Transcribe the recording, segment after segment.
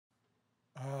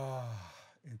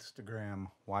Instagram,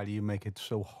 why do you make it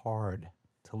so hard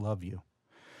to love you?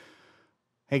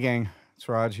 Hey, gang, it's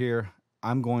Raj here.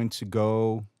 I'm going to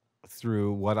go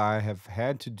through what I have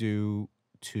had to do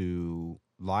to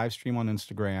live stream on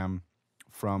Instagram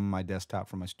from my desktop,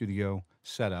 from my studio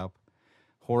setup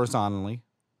horizontally,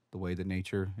 the way that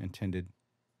nature intended.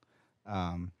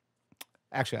 Um,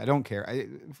 Actually, I don't care.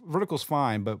 Vertical's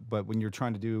fine, but when you're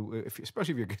trying to do,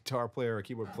 especially if you're a guitar player or a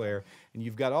keyboard player, and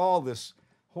you've got all this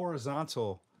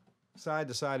horizontal side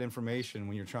to side information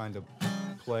when you're trying to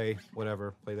play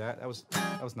whatever, play that. That was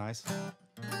nice.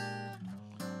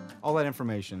 All that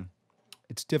information,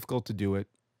 it's difficult to do it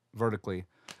vertically.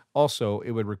 Also,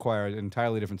 it would require an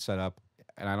entirely different setup,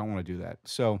 and I don't want to do that.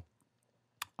 So,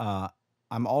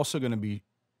 I'm also going to be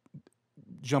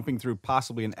jumping through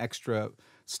possibly an extra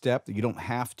step that you don't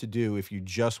have to do if you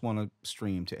just want to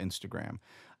stream to Instagram.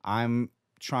 I'm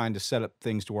trying to set up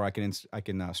things to where I can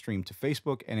stream to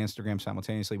Facebook and Instagram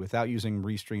simultaneously without using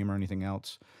Restream or anything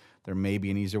else. There may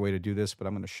be an easier way to do this, but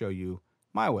I'm going to show you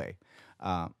my way,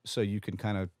 so you can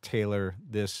kind of tailor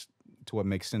this to what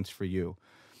makes sense for you.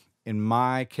 In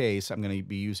my case, I'm going to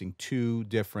be using two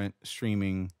different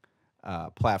streaming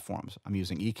platforms. I'm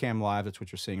using Ecamm Live. That's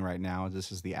what you're seeing right now.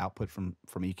 This is the output from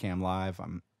Ecamm Live.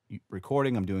 I'm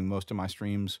recording. I'm doing most of my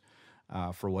streams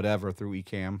for whatever through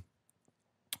Ecamm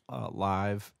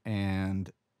Live, and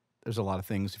there's a lot of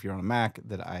things if you're on a Mac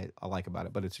that I like about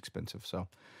it, but it's expensive. So,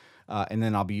 and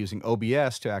then I'll be using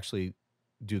OBS to actually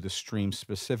do the stream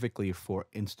specifically for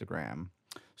Instagram.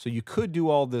 So you could do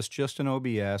all this just in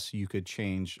OBS. You could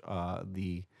change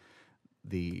the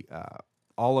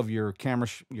all of your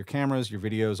cameras, your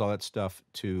videos, all that stuff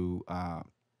to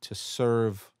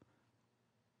serve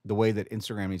the way that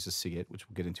Instagram needs to see it, which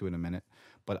we'll get into in a minute.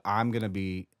 But I'm going to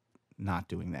be not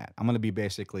doing that. I'm going to be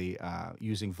basically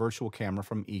using virtual camera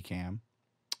from Ecamm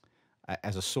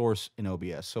as a source in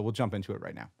OBS. So we'll jump into it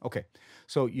right now. Okay,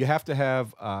 so you have to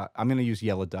have, I'm going to use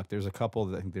Yellow Duck. There's a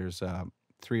couple, I think there's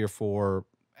 3 or 4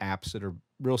 apps that are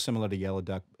real similar to Yellow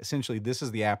Duck. Essentially, this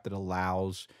is the app that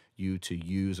allows you to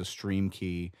use a stream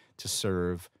key to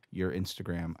serve your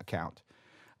Instagram account.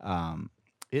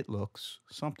 It looks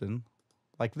something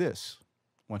like this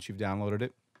once you've downloaded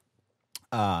it.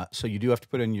 So you do have to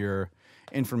put in your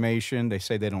information. They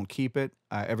say they don't keep it.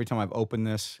 Every time I've opened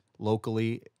this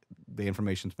locally, the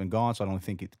information's been gone, so I don't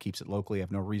think it keeps it locally. I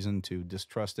have no reason to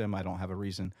distrust them. I don't have a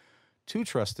reason to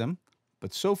trust them.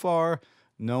 But so far,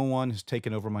 no one has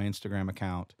taken over my Instagram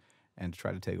account and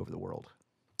tried to take over the world.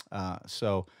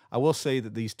 So I will say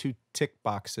that these 2 tick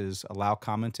boxes allow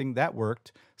commenting. That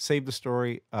worked. Save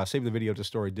the video to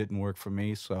story didn't work for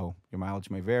me, so your mileage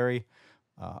may vary.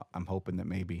 I'm hoping that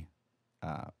maybe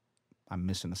I'm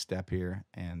missing a step here,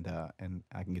 and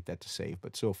I can get that to save.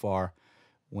 But so far,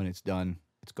 when it's done,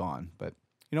 it's gone. But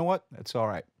you know what? That's all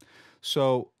right.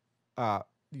 So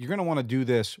you're going to want to do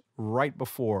this right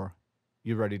before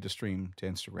you're ready to stream to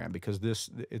Instagram, because this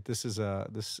is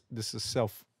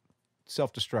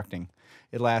self-destructing.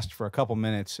 It lasts for a couple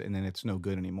minutes and then it's no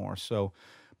good anymore. So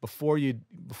before you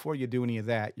do any of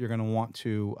that, you're going to want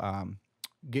to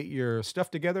get your stuff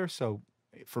together. So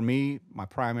for me, my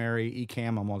primary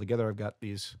Ecamm, I'm all together. I've got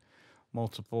these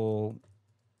multiple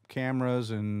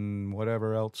cameras and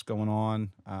whatever else going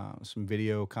on, some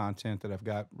video content that I've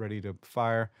got ready to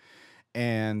fire,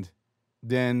 and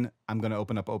then I'm going to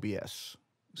open up OBS.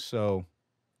 So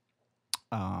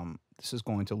this is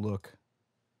going to look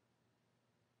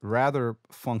rather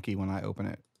funky when I open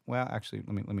it. Well, actually,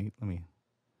 let me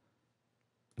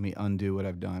undo what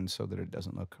I've done so that it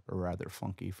doesn't look rather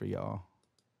funky for y'all.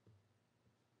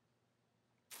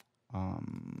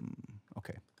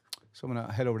 Okay, so I'm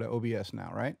gonna head over to OBS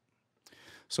now, right?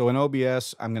 So in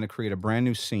OBS, I'm gonna create a brand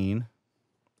new scene.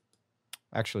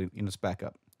 Actually, let's back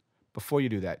up. Before you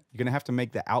do that, you're gonna have to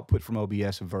make the output from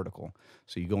OBS vertical.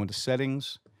 So you go into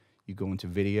settings, you go into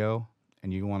video,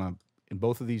 and you wanna, in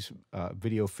both of these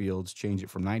video fields, change it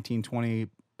from 1920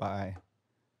 by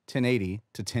 1080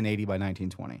 to 1080 by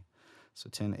 1920. So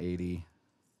 1080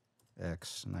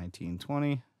 x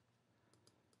 1920,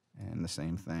 and the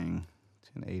same thing,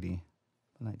 1080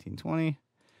 by 1920.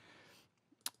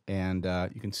 And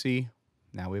you can see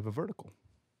now we have a vertical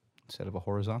instead of a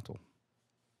horizontal.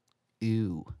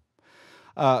 Ew.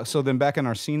 So then back in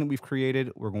our scene that we've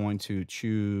created, we're going to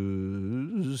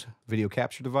choose video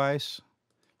capture device.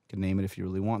 You can name it if you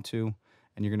really want to.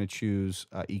 And you're going to choose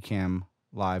Ecamm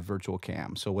Live Virtual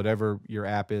Cam. So whatever your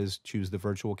app is, choose the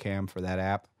virtual cam for that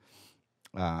app.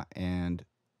 And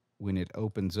when it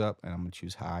opens up, and I'm going to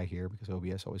choose high here because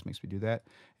OBS always makes me do that.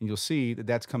 And you'll see that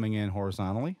that's coming in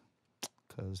horizontally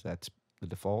because that's the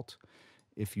default.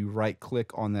 If you right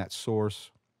click on that source,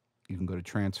 You can go to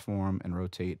transform and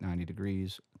rotate 90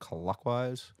 degrees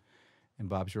clockwise, and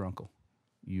Bob's your uncle.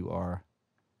 You are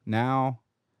now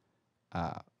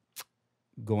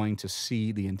going to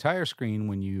see the entire screen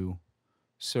when you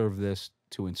serve this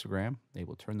to Instagram. They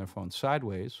will turn their phone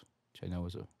sideways, which I know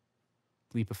is a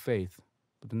leap of faith,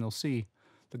 but then they'll see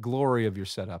the glory of your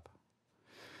setup.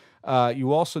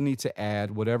 You also need to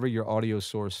add whatever your audio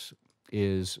source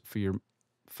is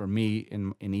for me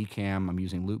in Ecamm. I'm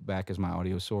using Loopback as my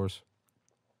audio source.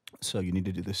 So you need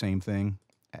to do the same thing,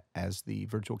 as the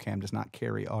virtual cam does not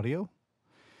carry audio.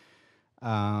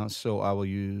 So I will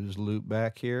use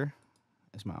Loopback here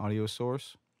as my audio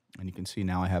source. And you can see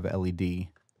now I have a LED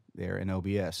there in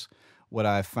OBS. What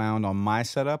I've found on my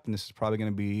setup, and this is probably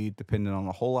going to be dependent on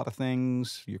a whole lot of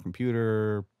things, your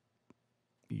computer,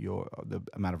 the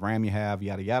amount of RAM you have,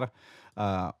 yada, yada.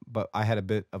 But I had a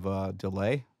bit of a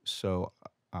delay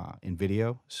in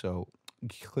video. So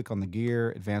click on the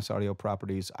gear, advanced audio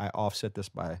properties. I offset this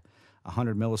by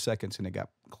 100 milliseconds, and it got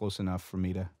close enough for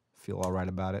me to feel all right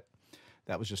about it.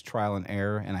 That was just trial and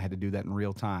error, and I had to do that in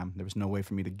real time. There was no way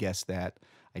for me to guess that.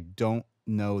 I don't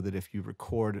know that if you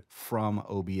record from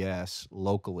OBS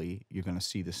locally, you're going to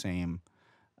see the same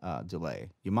delay.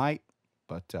 You might,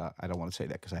 but I don't want to say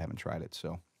that because I haven't tried it.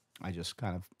 So I just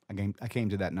I came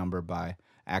to that number by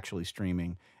actually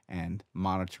streaming and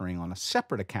monitoring on a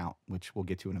separate account, which we'll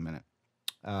get to in a minute.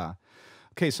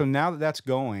 Okay, so now that that's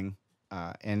going,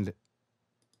 and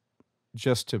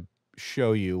just to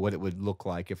show you what it would look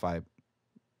like if I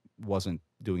wasn't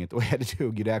doing it the way I had to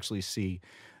do, you'd actually see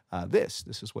this.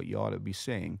 This is what you ought to be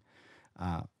seeing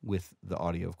with the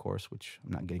audio, of course, which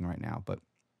I'm not getting right now, but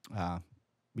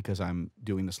because I'm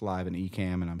doing this live in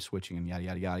Ecamm and I'm switching and yada,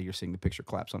 yada, yada, you're seeing the picture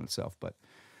collapse on itself. But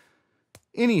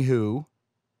anywho,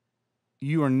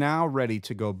 you are now ready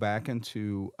to go back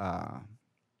into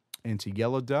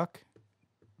Yellow Duck,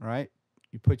 right?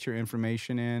 You put your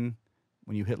information in.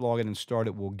 When you hit login and start,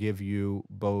 it will give you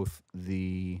both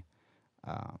the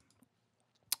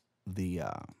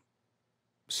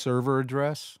server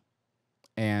address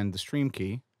and the stream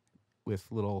key with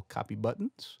little copy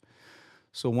buttons.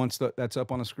 So once that's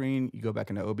up on the screen, you go back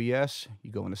into OBS,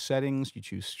 you go into settings, you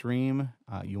choose stream,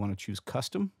 you want to choose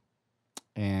custom,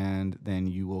 and then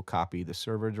you will copy the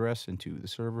server address into the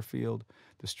server field,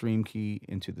 the stream key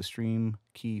into the stream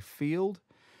key field.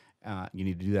 You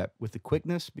need to do that with the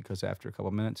quickness because after a couple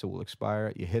of minutes it will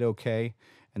expire. You hit OK,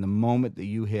 and the moment that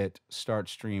you hit start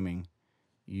streaming,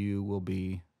 you will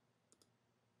be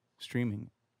streaming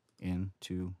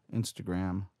into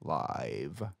Instagram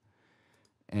Live.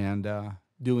 And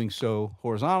doing so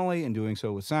horizontally and doing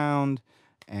so with sound.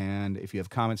 And if you have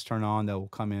comments turned on, that will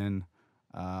come in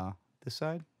this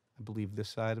side. I believe this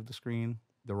side of the screen,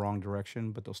 the wrong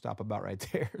direction, but they'll stop about right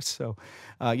there. So,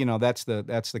 that's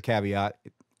the caveat.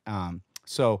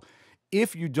 So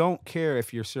if you don't care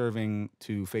if you're serving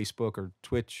to Facebook or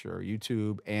Twitch or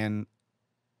YouTube and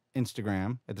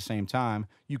Instagram at the same time,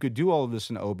 you could do all of this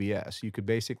in OBS. You could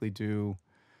basically do,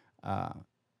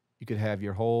 you could have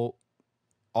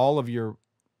all of your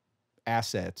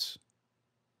assets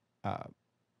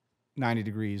 90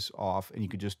 degrees off, and you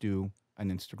could just do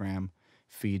an Instagram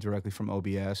feed directly from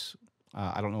OBS.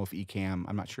 I don't know if Ecamm,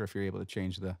 I'm not sure if you're able to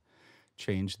change the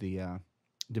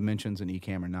dimensions in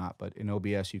Ecamm or not, but in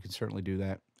OBS you can certainly do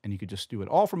that, and you could just do it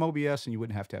all from OBS, and you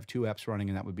wouldn't have to have two apps running,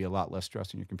 and that would be a lot less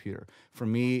stress on your computer. For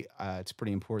me, it's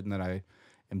pretty important that I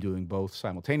am doing both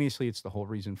simultaneously. It's the whole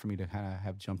reason for me to kind of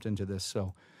have jumped into this.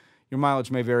 So your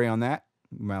mileage may vary on that.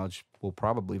 Mileage will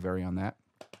probably vary on that.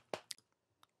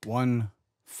 One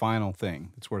final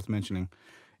thing that's worth mentioning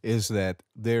is that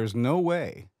there's no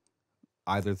way,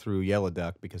 either through Yellow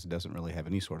Duck, because it doesn't really have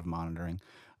any sort of monitoring,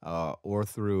 or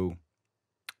through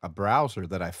a browser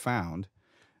that I found,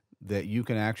 that you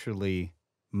can actually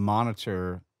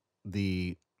monitor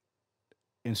the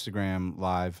Instagram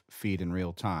Live feed in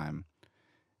real time.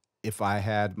 If I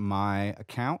had my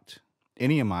account,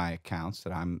 any of my accounts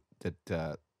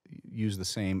that use the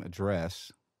same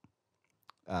address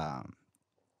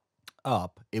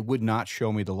up, it would not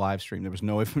show me the live stream. There was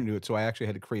no way for me to do it. So I actually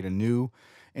had to create a new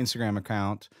Instagram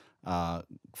account,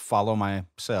 follow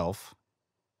myself,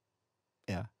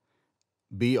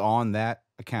 be on that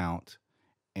account,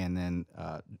 and then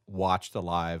watch the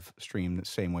live stream the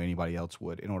same way anybody else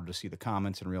would in order to see the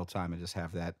comments in real time and just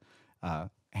have that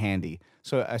handy.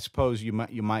 So I suppose you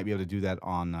might be able to do that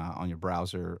on your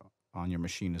browser, on your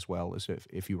machine as well, as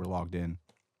if you were logged in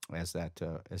as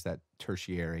that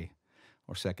tertiary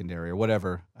or secondary or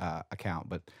whatever account.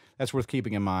 But that's worth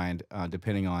keeping in mind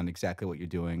depending on exactly what you're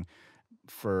doing.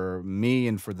 For me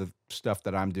and for the stuff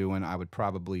that I'm doing, I would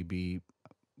probably be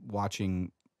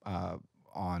watching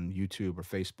on YouTube or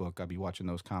Facebook. I'll be watching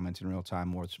those comments in real time,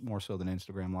 more so than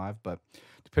Instagram Live. But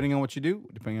depending on what you do,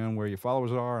 depending on where your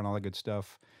followers are and all that good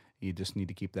stuff, you just need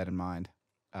to keep that in mind.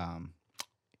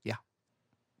 Yeah.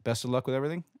 Best of luck with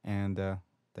everything, and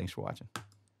thanks for watching.